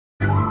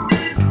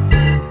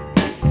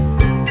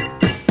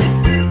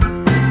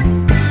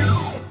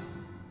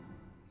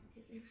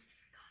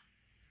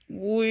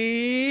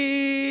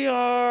We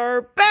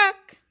are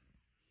back.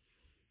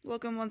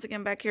 Welcome once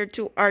again back here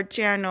to our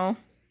channel.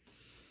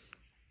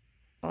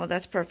 Oh,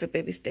 that's perfect,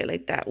 baby. Stay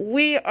like that.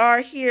 We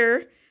are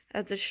here,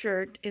 as the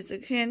shirt is a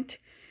hint,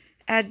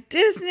 at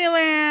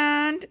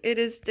Disneyland. It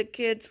is the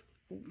kids'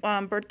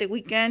 birthday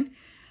weekend.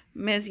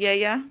 Miss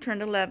Yaya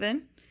turned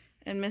 11,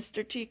 and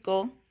Mr.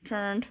 Chico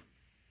turned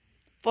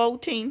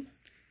 14,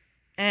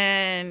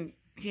 and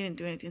he didn't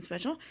do anything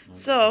special.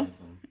 So,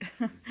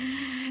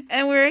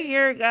 and we're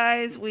here,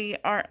 guys. We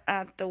are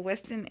at the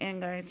Westin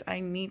Inn, guys.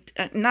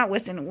 Not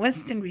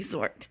Westin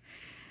Resort.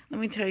 Let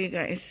me tell you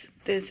guys,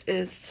 this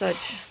is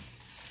such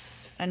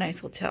a nice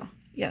hotel.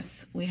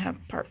 Yes, we have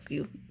park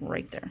view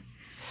right there.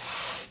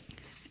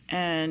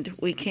 And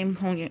we came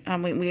home,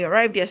 we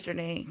arrived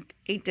yesterday,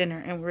 ate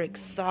dinner, and we're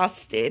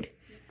exhausted.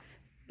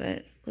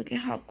 But look at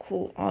how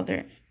cool all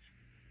their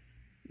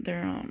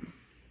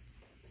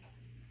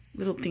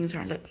little things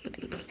are. Look.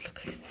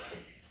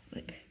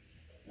 Look.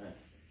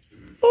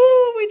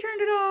 Oh, we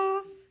turned it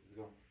off.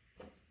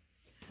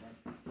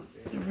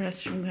 The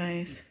restroom,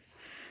 guys.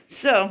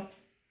 So,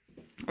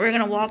 we're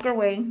going to walk our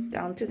way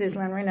down to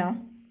Disneyland right now.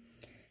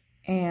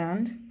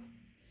 And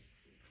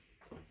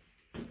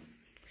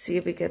see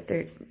if we get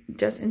there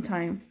just in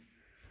time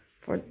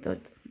for the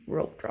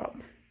rope drop.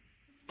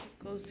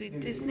 Go see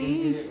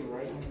Disney.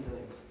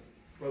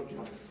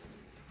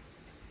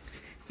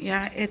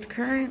 Yeah, it's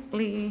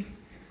currently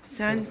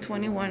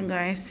 7:21,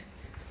 guys.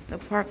 The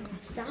park.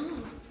 Stop.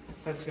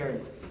 That's scary.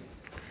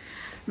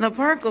 The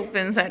park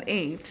opens at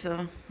 8,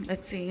 so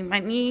let's see. My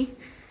knee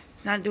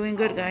is not doing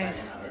good,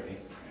 guys.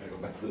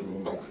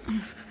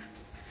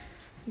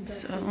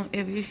 So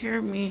if you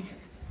hear me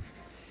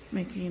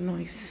making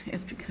noise,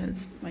 it's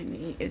because my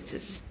knee is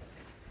just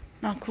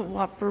not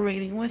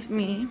cooperating with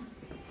me.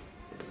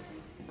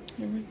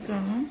 Here we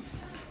go.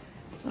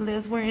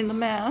 Liz wearing the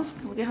mask.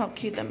 Look at how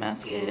cute the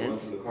mask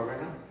is.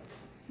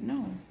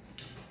 No.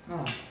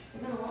 Oh.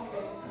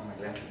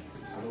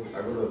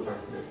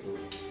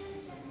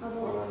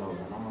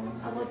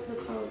 I'll go to the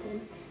car with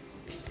him.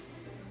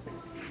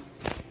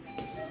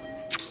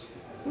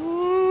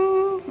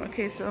 Ooh.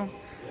 Okay, so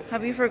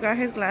hubby forgot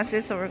his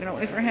glasses, so we're gonna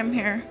wait for him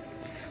here.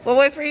 We'll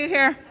wait for you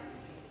here.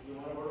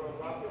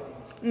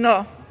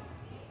 No.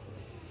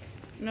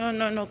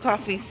 No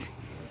coffees.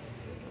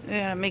 We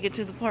gotta make it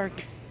to the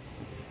park.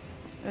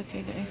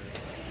 Okay, guys.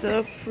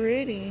 So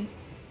pretty.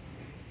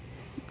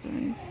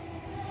 Guys.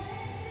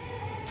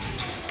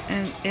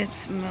 And it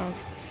smells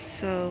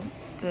so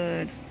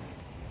good.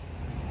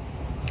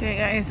 Okay,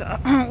 guys.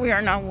 We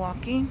are now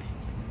walking.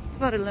 It's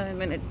about an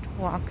 11-minute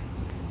walk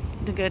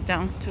to get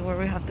down to where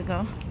we have to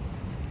go.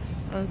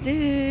 I was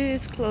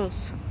this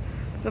close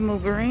from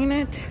Ubering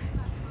it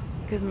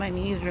because my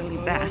knee is really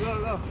bad.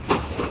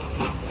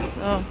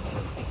 So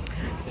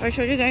I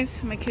showed you guys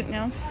my cute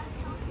nails.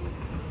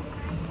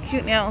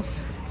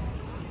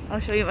 I'll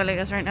show you my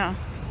latest right now.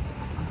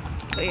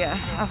 But yeah,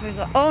 off we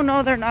go. Oh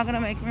no, they're not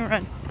gonna make me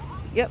run.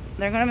 Yep,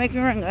 they're gonna make me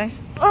run, guys.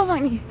 Oh, my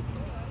knee.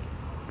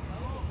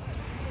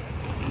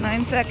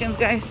 9 seconds,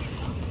 guys.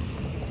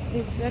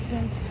 8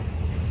 seconds.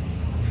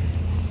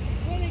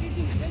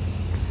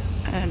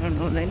 I don't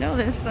know if they know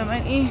this, but my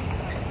knee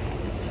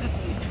is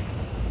flipping.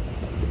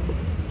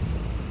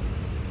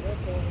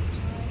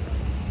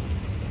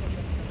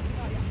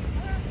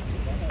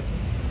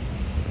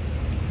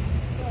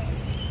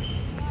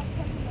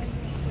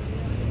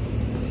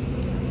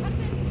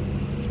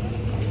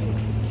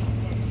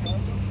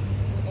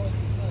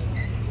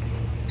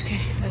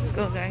 Okay, let's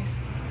go, guys.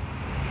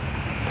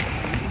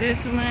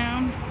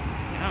 Disneyland,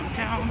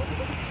 downtown.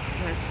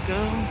 Let's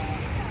go.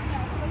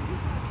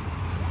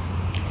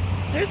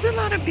 There's a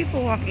lot of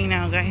people walking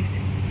now, guys.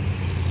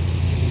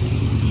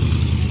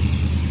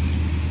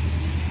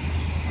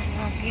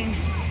 Walking.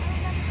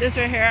 This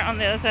right here on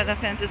the other side of the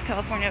fence is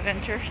California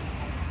Adventure.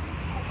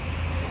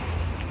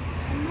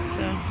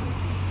 So,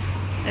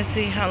 let's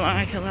see how long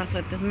I can last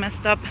with this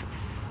messed up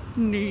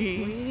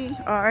knee. We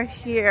are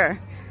here.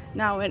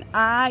 Now, when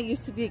I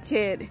used to be a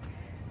kid,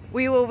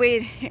 we will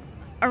wait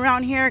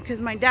around here because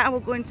my dad will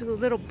go into the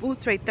little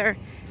booths right there,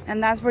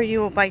 and that's where you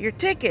will buy your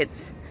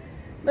tickets.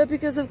 But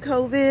because of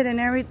COVID and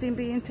everything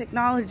being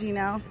technology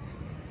now,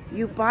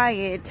 you buy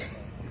it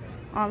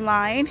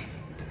online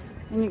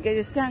and you get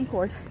your scan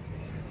code.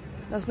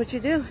 That's what you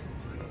do.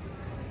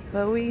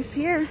 But we's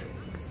here.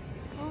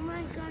 Oh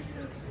my gosh,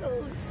 I'm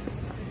so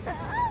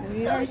sad.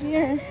 We are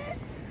here.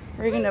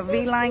 We're gonna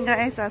V-line,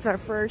 guys. That's our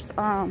first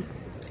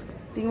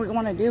thing we're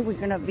gonna do. We're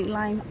gonna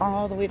V-line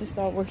all the way to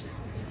Star Wars.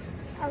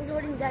 I was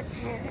holding Dad's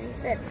hand and he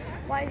said,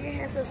 "Why is your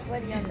hand so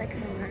sweaty?" I was like,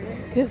 "'Cause I'm nervous."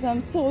 Because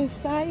I'm so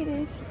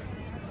excited.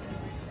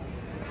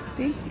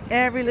 See,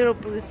 every little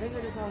booth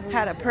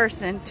had a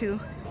person to,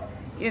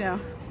 you know.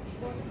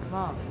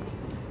 Mom.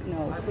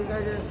 No. I think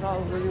I just saw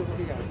where you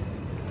guys.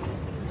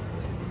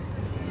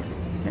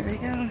 There we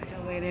go.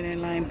 Still waiting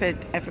in line, but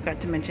I forgot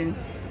to mention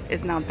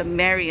it's now the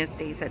merriest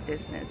days at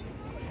Disney.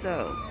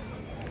 So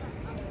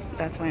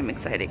that's why I'm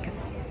excited, because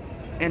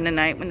in the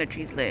night when the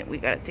tree's lit, we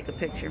gotta take a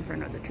picture in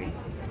front of the tree.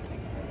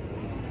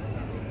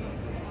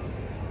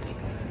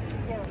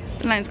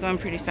 The line's going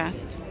pretty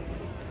fast.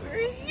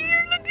 We're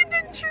here. Look at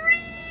the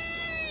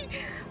tree.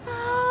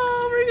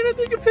 Oh, we're gonna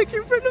take a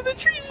picture in front of the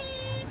tree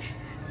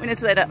when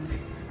it's lit up.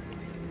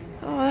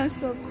 Oh, that's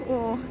so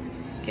cool.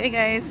 Okay,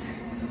 guys,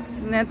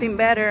 there's nothing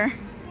better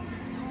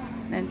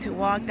than to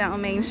walk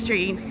down Main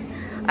Street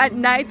at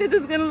night. This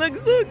is gonna look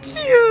so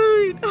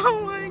cute.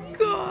 Oh my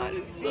God,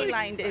 it's so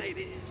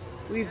exciting.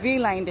 We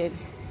V-lined it.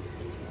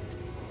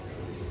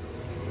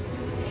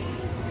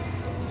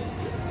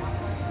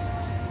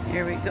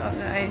 Here we go,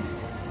 guys.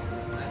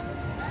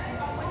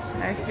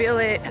 I feel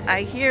it.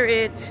 I hear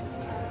it.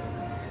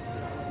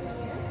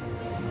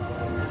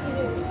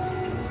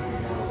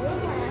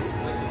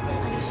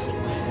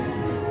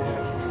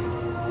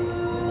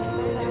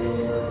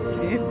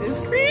 This is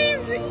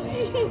crazy.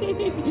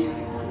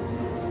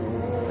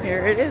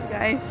 Here it is,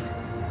 guys.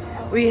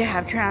 We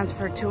have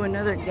transferred to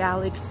another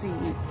galaxy.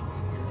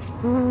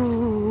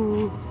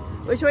 Ooh.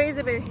 Which way is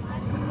it, baby?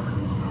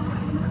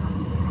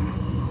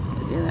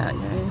 Look at that,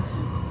 guys.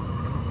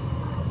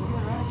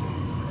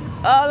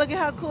 Oh, look at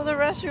how cool the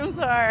restrooms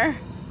are.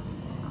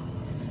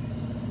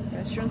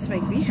 Restrooms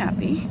make me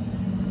happy.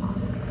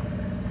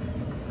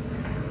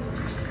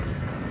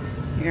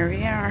 Here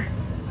we are.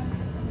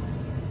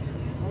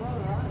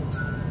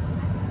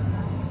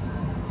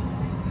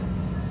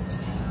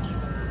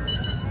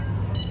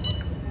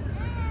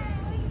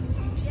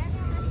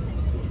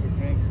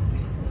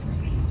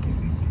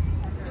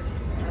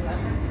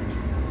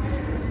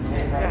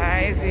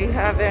 Guys, we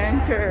have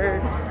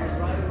entered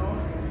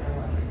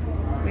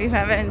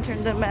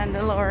the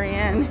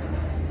Mandalorian.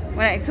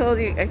 When I told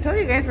you guys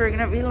we were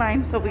gonna be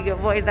line so we could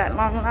avoid that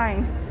long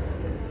line.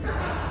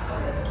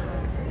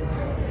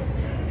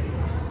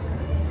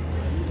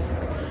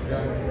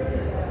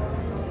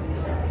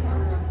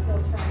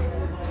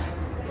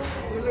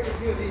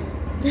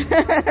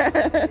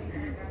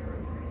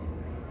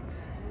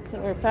 So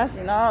we're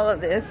passing all of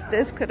this.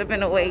 This could have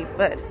been a wait,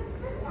 but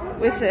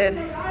we said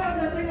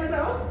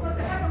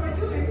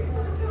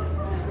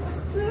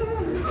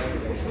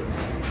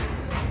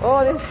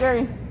oh, this is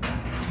scary.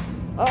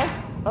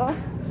 Oh.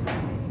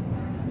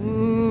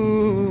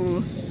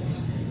 Ooh.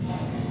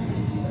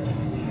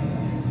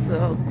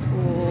 So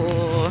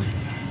cool.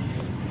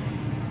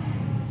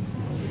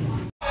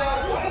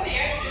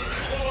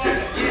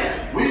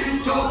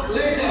 We'll talk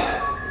later.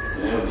 I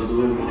have to do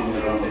everything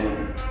around here.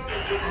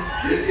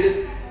 This is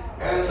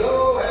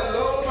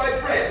hello, my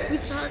friend.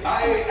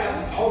 I am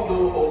Hondo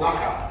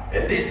Onaka,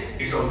 and this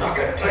is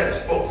Onaka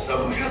Transport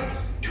Solutions.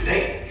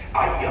 Today,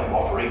 I am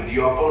offering the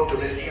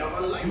opportunity of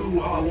a lifetime.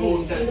 You are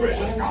both and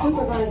precious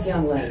Supervise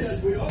young ones.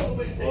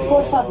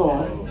 Por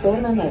favor,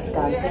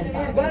 permanezca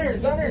sentado.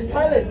 Gunners,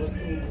 pilots.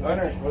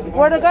 Gunners.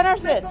 Where the gunner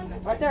sit?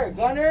 Right there,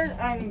 gunners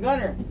and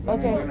gunner.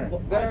 Okay.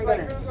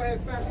 Gunner.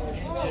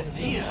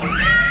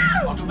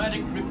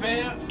 Automatic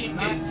repair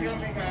engaged.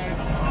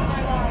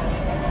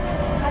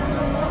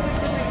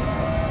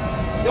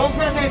 Don't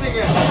press anything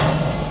yet.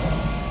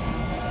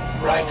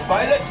 Right,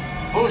 pilot.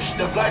 Push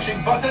the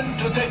flashing button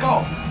to take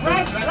off.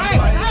 Right.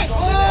 Oh!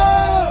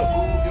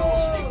 Move your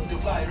stick to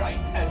fly right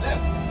and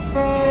left. I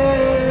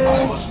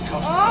was just Oh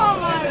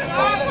my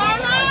God,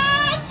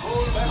 pilot!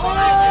 Hold back on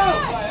the stick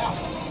to fly out.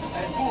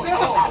 And push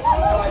forward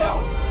to fly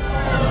out.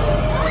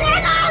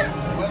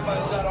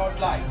 Weapons are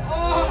online.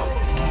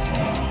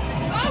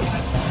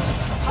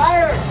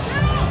 Fire!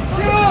 Shoot!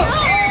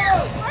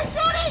 We're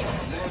shooting!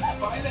 Left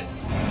pilot.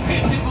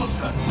 Hit the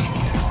boosters.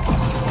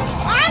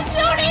 I'm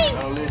shooting!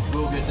 Now let's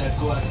go get that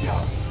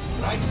coaxial.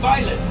 Right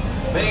pilot.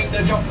 Make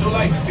the jump to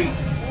light speed.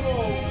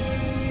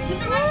 Get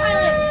the right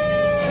pilot!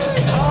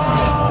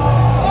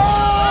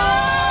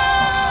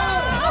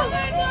 Oh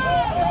my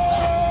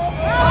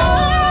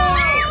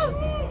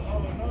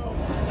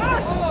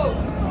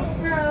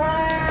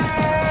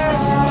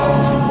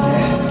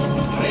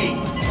Three.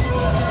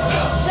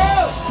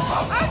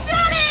 I'm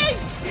shooting!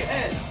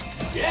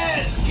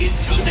 Yes, keep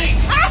shooting.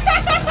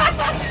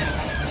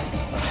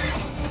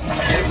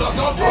 They've got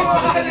no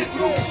behind the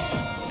troops.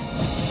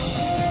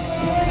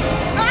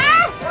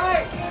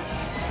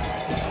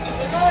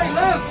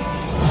 Left!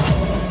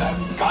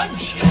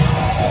 Gunship.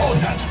 Oh,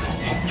 that's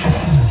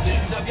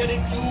things are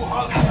getting too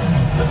hot.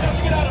 Let's have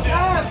to get out of here.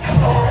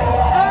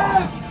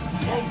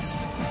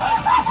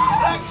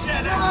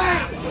 Distraction.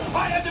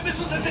 Fire the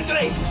missiles at the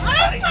train.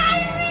 I'm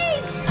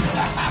firing!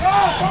 Fire!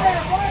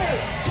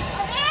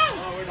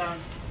 Oh, we're done.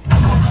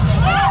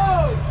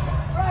 yeah.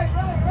 Right.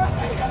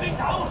 It's coming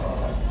down.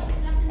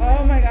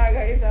 Oh my God,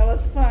 guys, that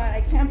was fun.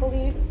 I can't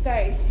believe,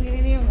 guys, we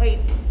didn't even wait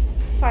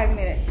 5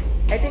 minutes.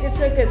 I think it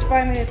took us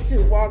 5 minutes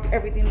to walk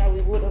everything that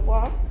we would have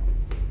walked.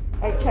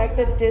 I checked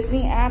the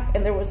Disney app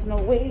and there was no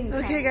waiting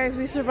time. Okay, guys,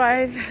 we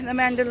survived the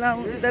how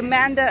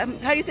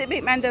do you say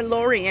it?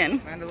 Mandalorian.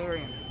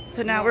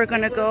 So now we're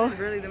gonna go.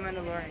 Really the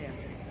Mandalorian.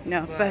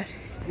 No, but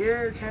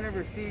we're trying to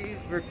receive.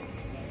 Do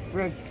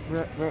you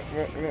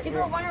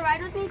want to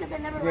ride with me? Because I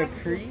never ride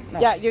with you.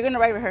 yeah, you're gonna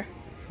ride with her.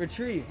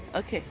 Retrieve.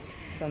 Okay.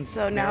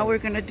 So now we're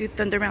gonna do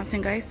Thunder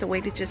Mountain, guys. The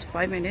wait is just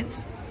 5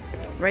 minutes.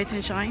 Rise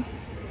and shine.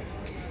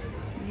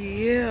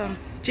 Yeah.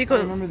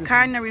 Chico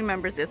kind of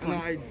remembers this one.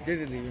 No, I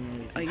vividly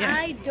remember this. Oh, yeah.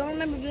 I don't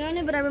remember being on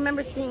it, but I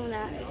remember seeing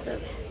that. So.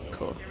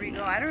 Cool. Here we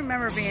go. I don't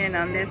remember being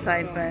on this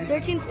side, but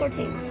 13,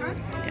 14.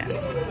 yeah.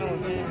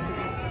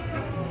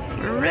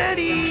 We're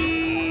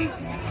ready.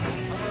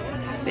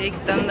 Big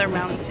Thunder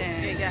Mountain.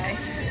 Hey guys.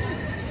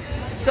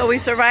 So we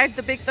survived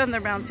the Big Thunder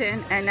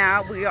Mountain, and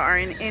now we are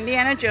in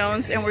Indiana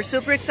Jones, and we're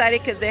super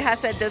excited because they had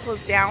said this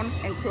was down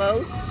and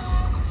closed,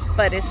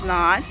 but it's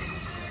not.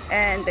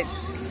 And the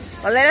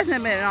Valeras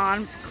have been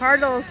on.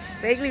 Carlos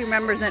vaguely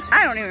remembers, and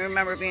I don't even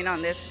remember being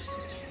on this.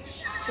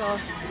 So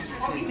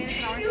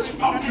Genius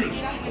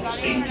pouches of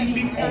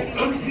safekeeping all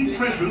earthly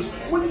treasures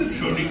when the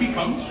journey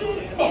becomes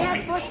It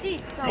has bumpy. 4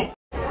 seats, so.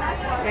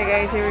 okay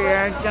guys, here we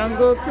are,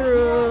 Jungle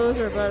Cruise.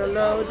 We're about to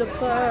load the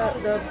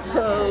boat.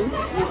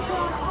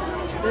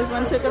 This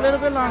one took a little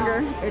bit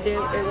longer. It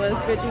was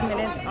 50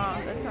 minutes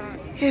on the time.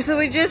 Okay, so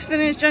we just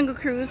finished Jungle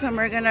Cruise, and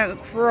we're gonna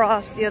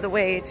cross the other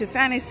way to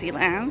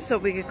Fantasyland so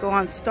we could go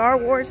on Star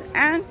Wars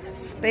and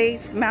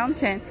Space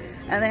Mountain,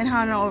 and then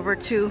head over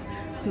to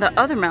the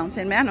other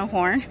mountain,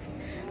 Matterhorn.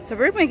 So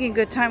we're making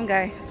good time,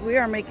 guys. We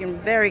are making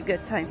very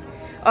good time.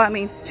 Oh, I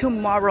mean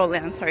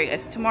Tomorrowland. Sorry,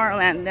 guys.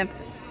 Tomorrowland, then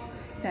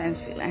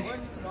Fantasyland.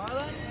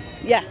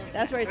 Yeah,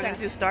 that's where it's going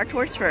to do Star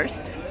Tours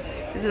first.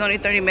 This is only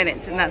 30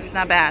 minutes, and that's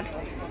not bad.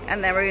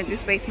 And then we're going to do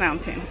Space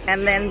Mountain,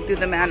 and then do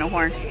the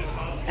Matterhorn,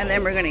 and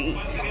then we're going to eat.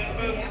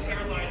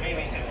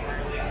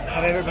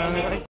 Have you ever been on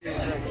that ride? The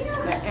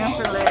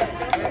infrared.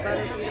 We're about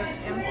to see the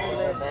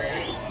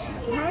infrared.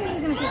 How are you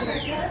going to keep it?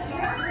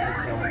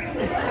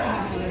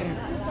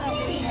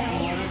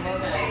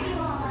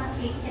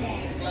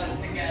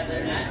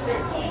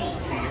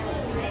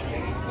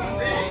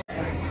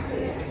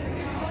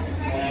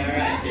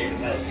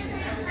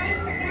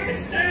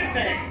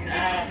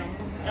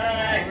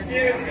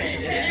 Excuse me,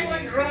 did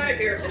anyone drive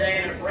here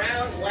today in a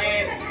brown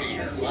land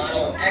speeder,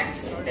 model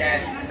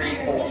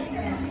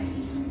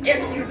X-34?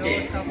 If you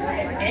did, an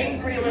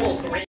angry little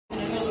green... No.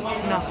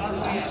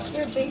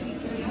 You're a baby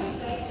too.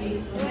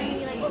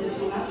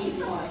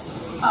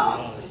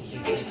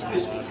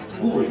 Excuse me,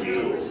 Captain. Would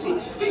you see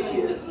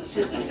figure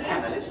systems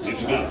analyst?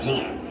 It's about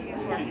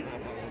time.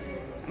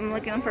 I'm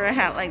looking for a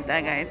hat like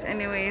that, guys.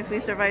 Anyways, we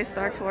survived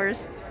Star Tours.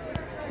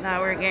 Now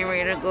we're getting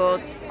ready to go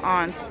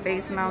on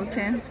Space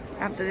Mountain.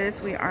 After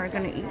this, we are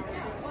gonna eat.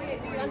 So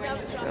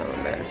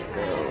let's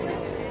go.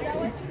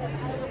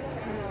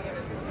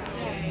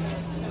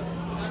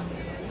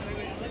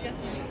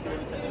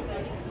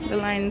 The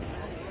line's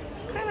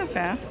kind of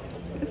fast.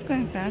 It's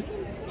going fast.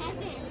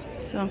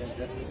 So,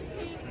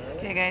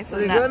 okay, guys. So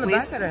They now go in the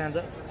back, had their hands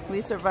up.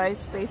 we survived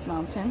Space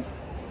Mountain.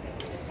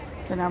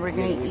 So now we're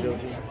gonna eat.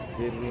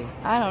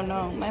 I don't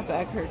know. My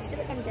back hurts. I feel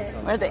like I'm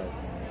dead. Where the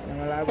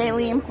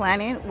Alien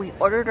Planet. We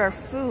ordered our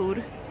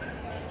food.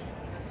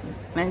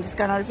 And just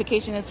got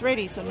notification it's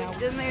ready. So now we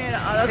just made it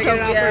out of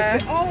Autotopia.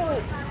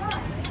 Oh!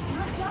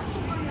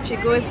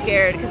 Chico is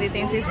scared because he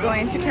thinks he's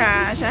going to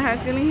crash. I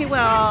have a feeling he will.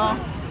 And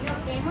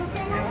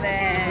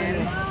then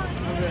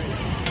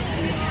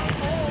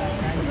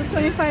it was a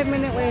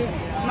 25-minute wait.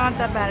 Not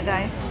that bad,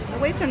 guys. The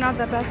waits are not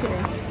that bad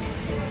today.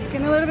 It's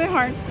getting a little bit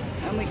hard,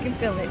 and we can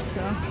feel it.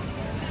 So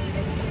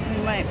we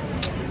might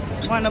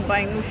want to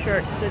buy new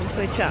shirts and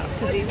switch out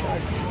because these are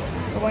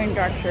we're wearing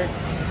dark shirts.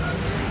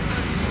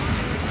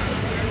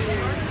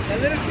 That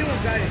little kid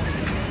was dying.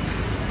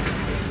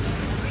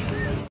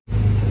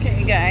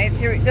 Okay, guys,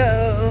 here we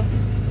go.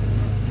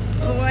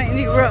 A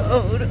windy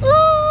road.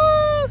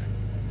 Ooh!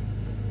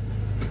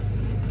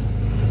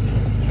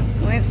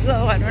 Going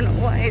slow. I don't know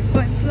why it's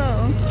going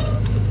slow.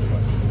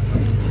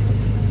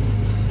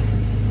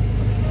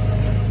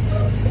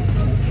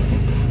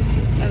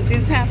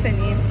 Something's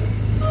happening.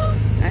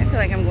 I feel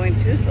like I'm going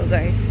too slow,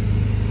 guys.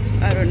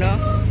 I don't know.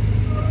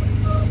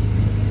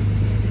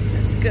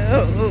 Let's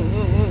go.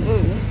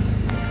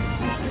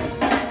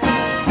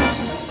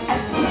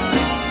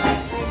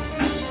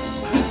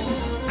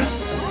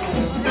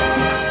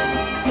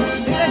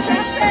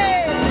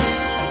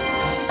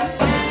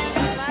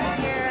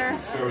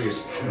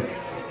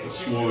 The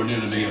sworn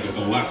enemy of the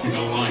Galactic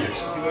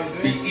Alliance,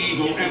 the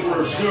evil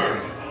Emperor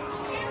Zurg.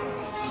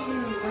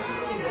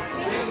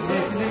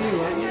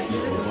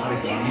 His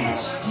robotic army is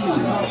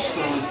stealing the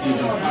stolen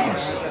fusion power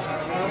cells.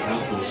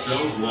 Help those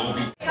cells will all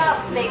be...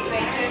 Stop, Space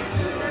Rangers.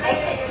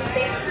 Exit your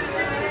space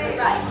cruiser to the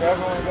right.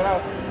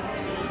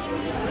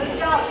 Good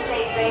job,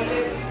 Space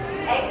Rangers.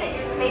 Exit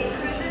your space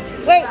cruiser to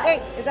the Wait, right.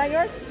 wait, is that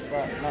yours? No.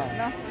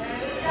 No.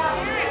 Good job,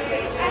 Space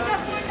Rangers.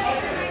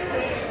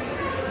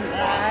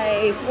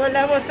 Nice, we're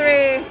level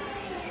 3.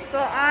 So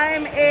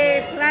I'm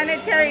a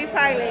planetary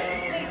pilot.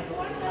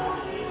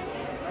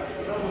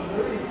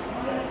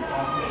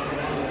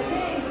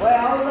 Wait,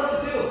 I was level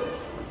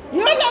 2.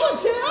 You're level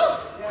 2?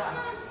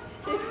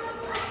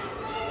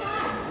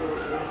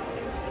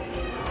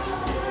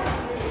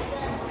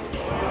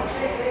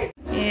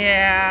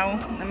 Yeah,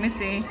 let me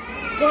see.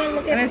 Go and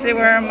look at Let me see,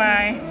 where are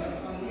my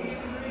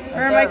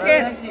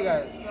kids? You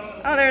guys.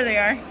 Oh, there they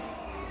are.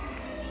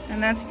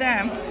 And that's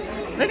them.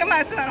 Look at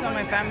my son. So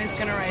my family's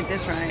gonna ride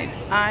this ride.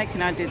 I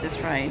cannot do this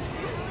ride.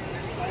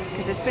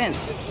 because it spins.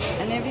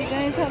 And if you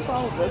guys have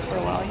followed this for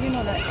a while, you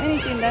know that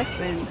anything that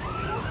spins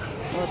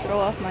will throw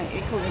off my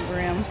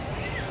equilibrium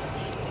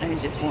and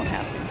it just won't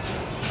happen.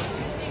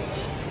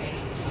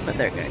 But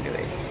they're gonna do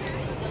it.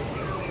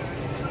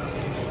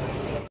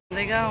 There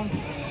they go.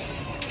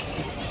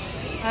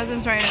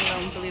 Husband's riding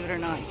alone, believe it or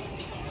not.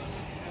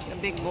 The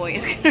big boy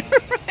is gonna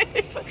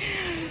ride.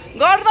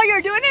 Gordo,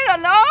 you're doing it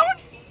alone?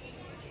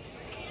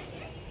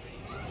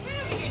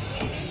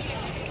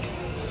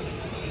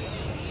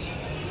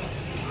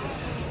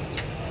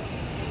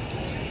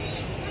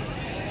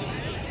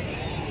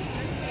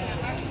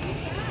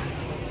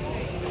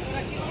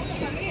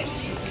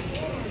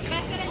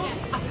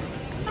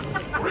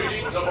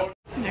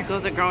 There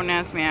goes a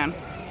grown-ass man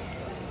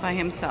by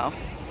himself.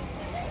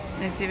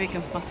 Let's see if we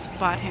can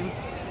spot him.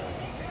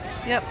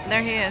 Yep,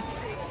 there he is.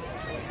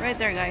 Right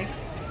there, guys.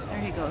 There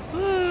he goes.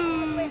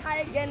 Woo! Hi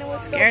again, it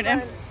was so Scared him.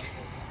 fun.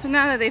 So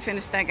now that they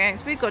finished that,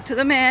 guys, we go to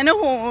the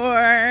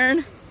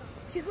Matterhorn.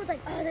 Chico's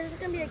like, oh, this is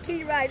gonna be a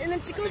kiddie ride. And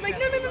then Chico's like,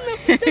 no, no, no, no,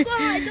 don't go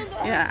high, don't go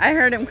high. Yeah, I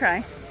heard him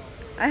cry.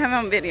 I have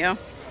him on video.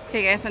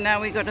 Okay, guys, so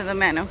now we go to the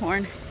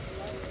Matterhorn.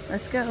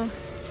 Let's go.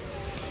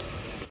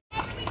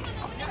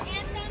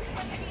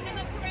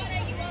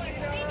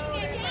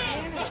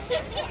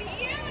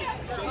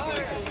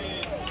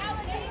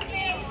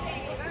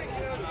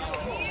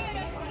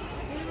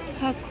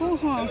 How cool,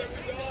 huh?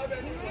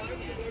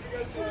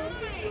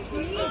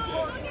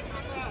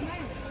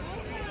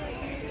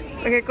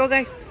 Okay, go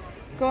guys.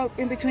 Go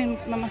in between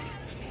mamas.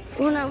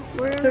 Oh no,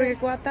 So we can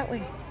go out that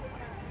way.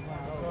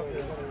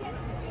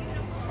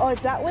 Oh,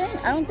 it's that way?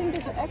 I don't think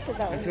there's an exit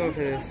that way. Let's go for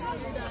this.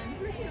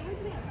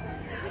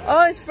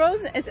 Oh, it's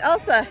Frozen. It's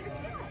Elsa.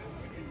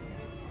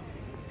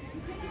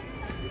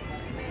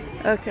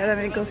 Okay, let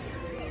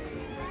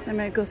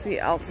me go see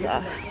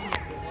Elsa.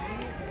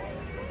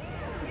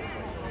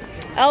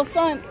 Elsa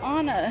and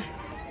Anna.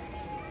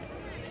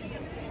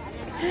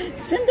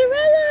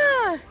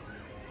 Cinderella.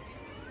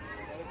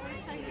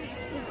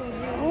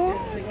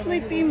 Oh,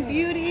 Sleeping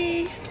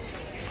Beauty.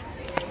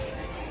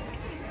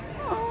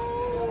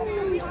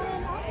 Oh.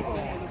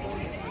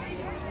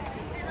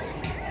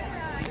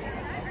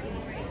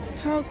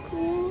 How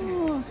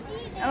cool.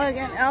 Oh,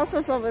 again,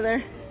 Elsa's over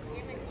there.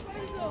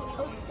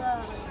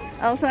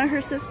 Elsa and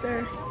her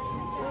sister.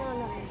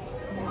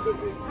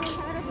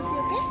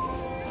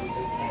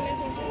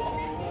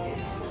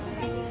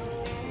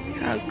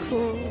 How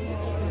cool.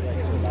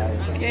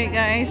 Okay,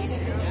 guys.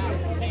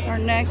 Our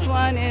next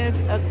one is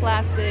a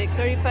classic.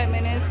 35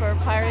 minutes for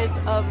Pirates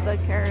of the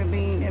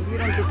Caribbean. If you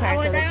don't do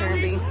Pirates of the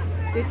Caribbean,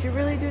 did you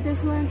really do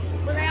this one?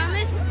 Was I on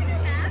this?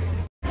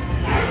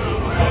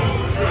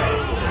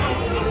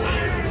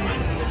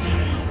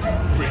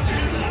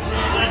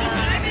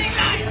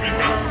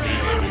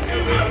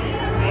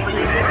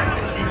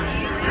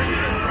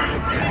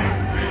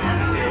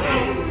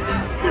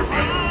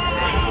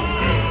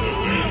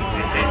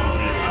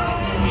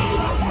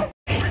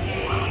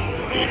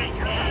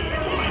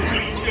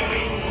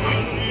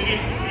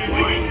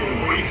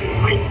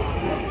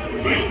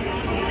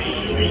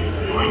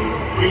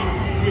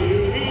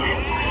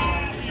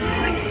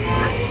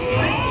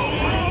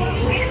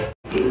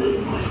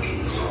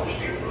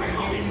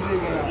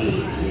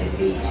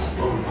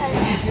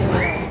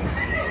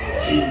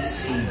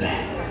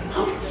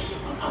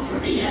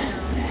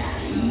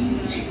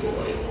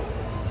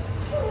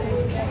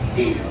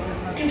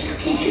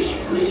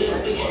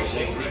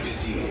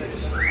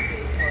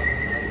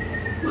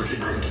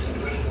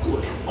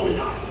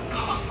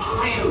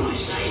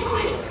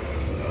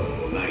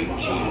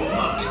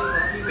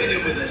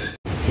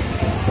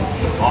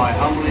 I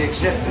humbly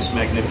accept this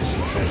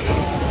magnificent treasure.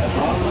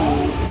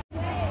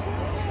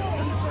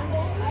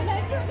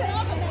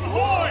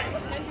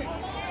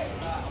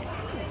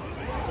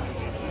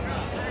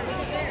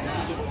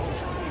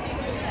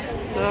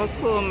 So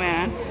cool,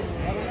 man.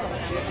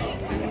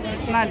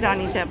 It's not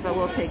Johnny Depp, but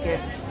we'll take it.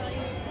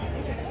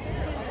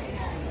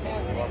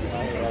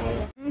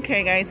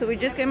 Okay, guys, so we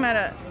just came out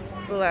of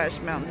Splash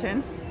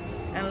Mountain.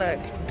 And look.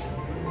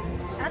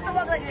 I have to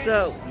walk like this.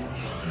 So,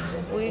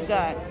 we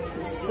got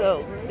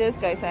this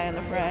guy sat in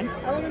the front.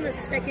 I was in the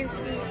second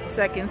seat.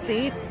 Second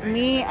seat.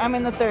 Me, I'm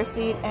in the third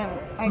seat, and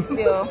I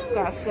still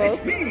got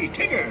soaked. Me,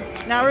 Tigger.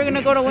 Now we're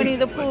gonna go to Winnie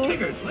the Pooh.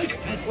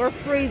 We're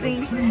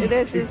freezing.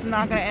 This is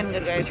not gonna end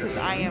good, guys, because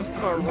I am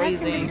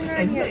freezing.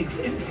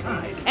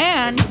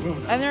 And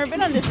I've never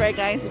been on this ride,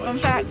 guys. Fun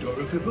fact.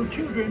 We'll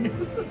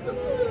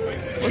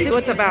see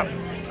what's about.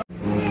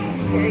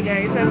 Okay,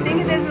 guys. I'm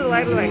thinking this is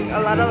like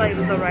a lot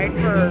of the ride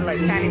for like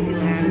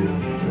Fantasyland.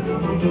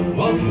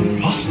 One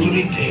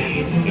blustery day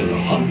in the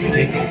 100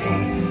 Acre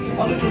Park, a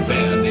little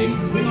bear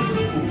named Winnie the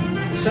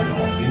Pooh set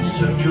off in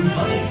search of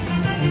honey.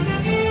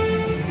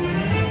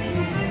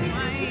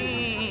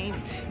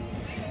 Right.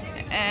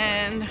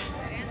 And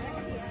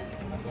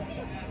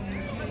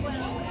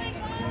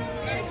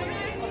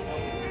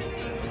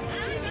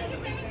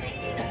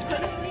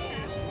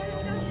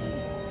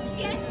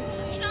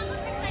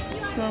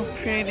so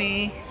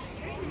pretty.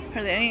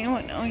 Are there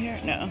anyone over here?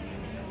 No.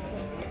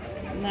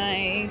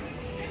 Nice.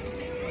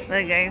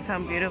 Look guys how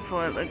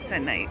beautiful it looks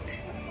at night.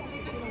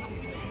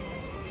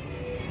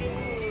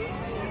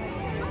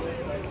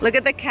 Look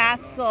at the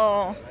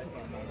castle.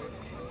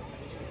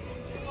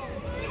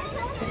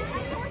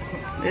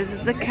 This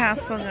is the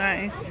castle,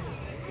 guys.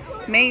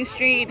 Main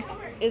Street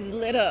is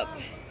lit up.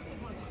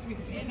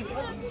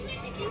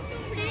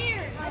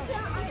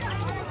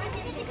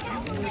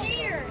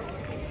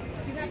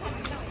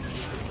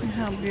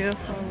 How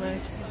beautiful it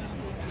looks.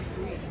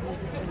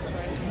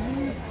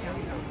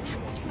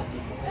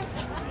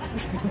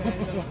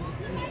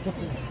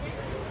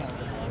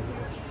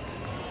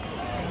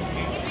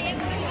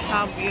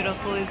 How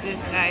beautiful is this,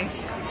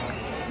 guys?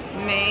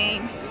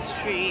 Main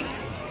Street,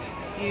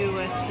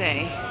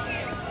 USA.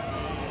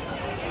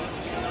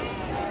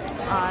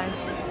 I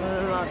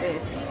love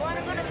it. You want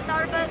to go to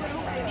Starbucks?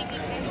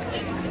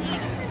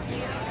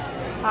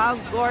 How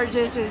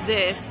gorgeous is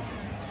this?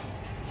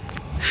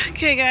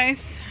 Okay,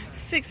 guys,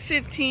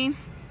 6:15.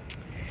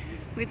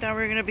 We thought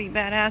we were gonna be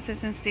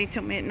badasses and stay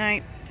till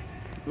midnight.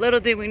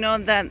 Little did we know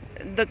that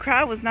the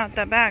crowd was not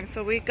that bad,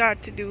 so we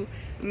got to do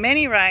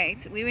many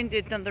rides. We even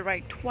did the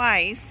ride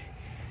twice.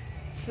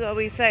 So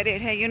we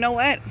decided, hey, you know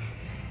what?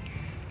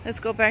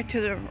 Let's go back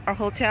to our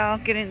hotel,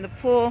 get in the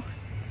pool,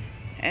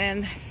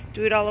 and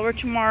do it all over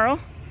tomorrow.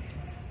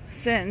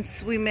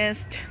 Since we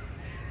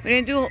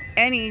didn't do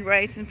any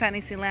rides in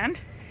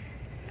Fantasyland,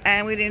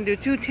 and we didn't do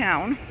Two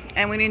Town,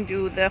 and we didn't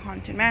do the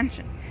Haunted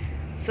Mansion.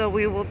 So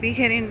we will be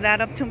hitting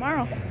that up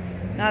tomorrow.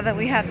 Now that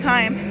we have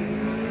time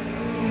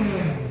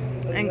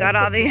and got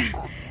all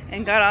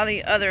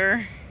the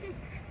other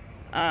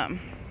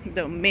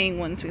the main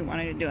ones we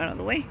wanted to do out of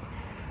the way.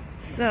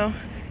 So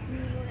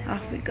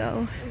off we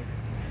go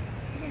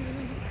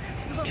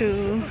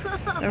to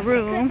the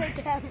room.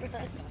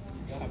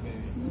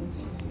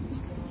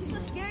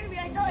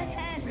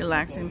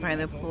 Relaxing by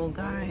the pool,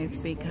 guys,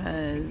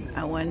 because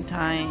at one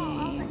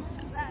time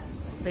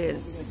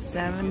this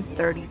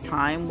 7:30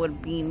 time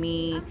would be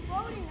me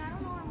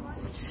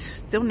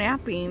still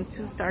napping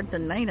to start the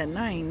night at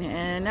 9,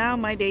 and now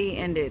my day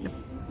ended.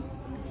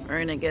 We're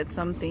gonna get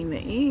something to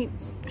eat,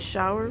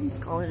 shower,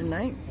 call it a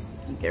night,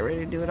 get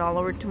ready to do it all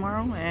over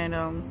tomorrow, and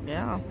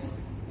yeah,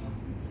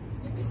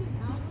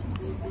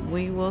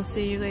 we will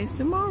see you guys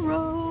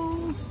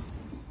tomorrow.